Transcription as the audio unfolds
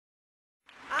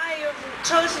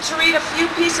chosen to read a few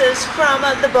pieces from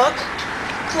the book.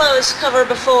 Close cover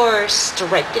before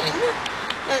striking.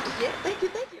 Yeah, thank you,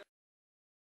 thank you.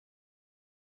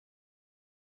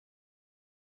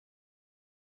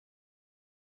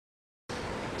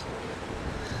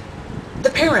 The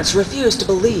parents refused to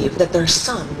believe that their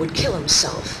son would kill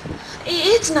himself.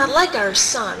 It's not like our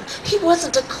son. He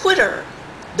wasn't a quitter.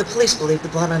 The police believed the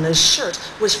blood on his shirt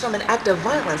was from an act of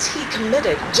violence he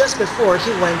committed just before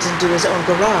he went into his own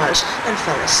garage and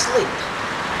fell asleep.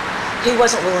 He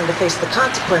wasn't willing to face the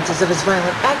consequences of his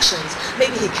violent actions.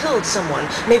 Maybe he killed someone.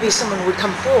 Maybe someone would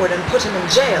come forward and put him in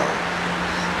jail.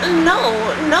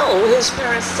 No, his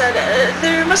parents said,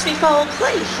 there must be foul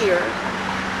play here.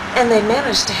 And they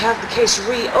managed to have the case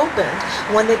reopened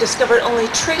when they discovered only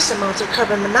trace amounts of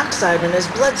carbon monoxide in his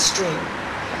bloodstream.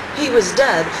 He was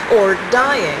dead, or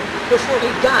dying, before he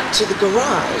got to the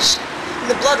garage.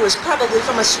 The blood was probably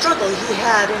from a struggle he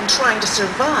had in trying to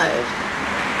survive.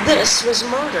 This was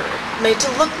murder, made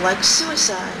to look like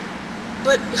suicide.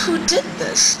 But who did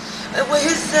this?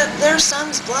 Was their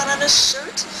son's blood on his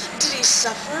shirt? Did he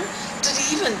suffer? Did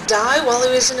he even die while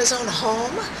he was in his own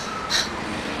home?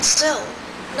 Still,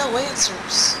 no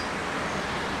answers.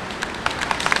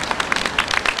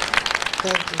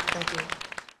 Thank you.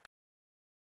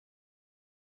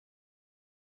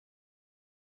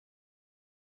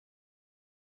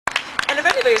 And if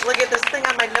anybody's looking at this thing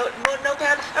on my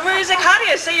notepad, everybody's like, how do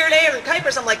you say your name in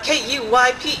Kuypers? I'm like, Kuypers,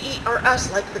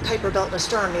 like the Kuiper belt in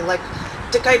astronomy, like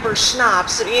the Kuyper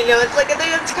schnapps. You know, it's like,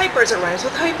 it's Kuypers, it rhymes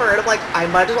with Kuiper. And I'm like,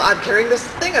 I'm carrying this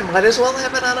thing, I might as well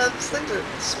have it on a thing to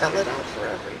spell it out for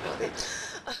everybody.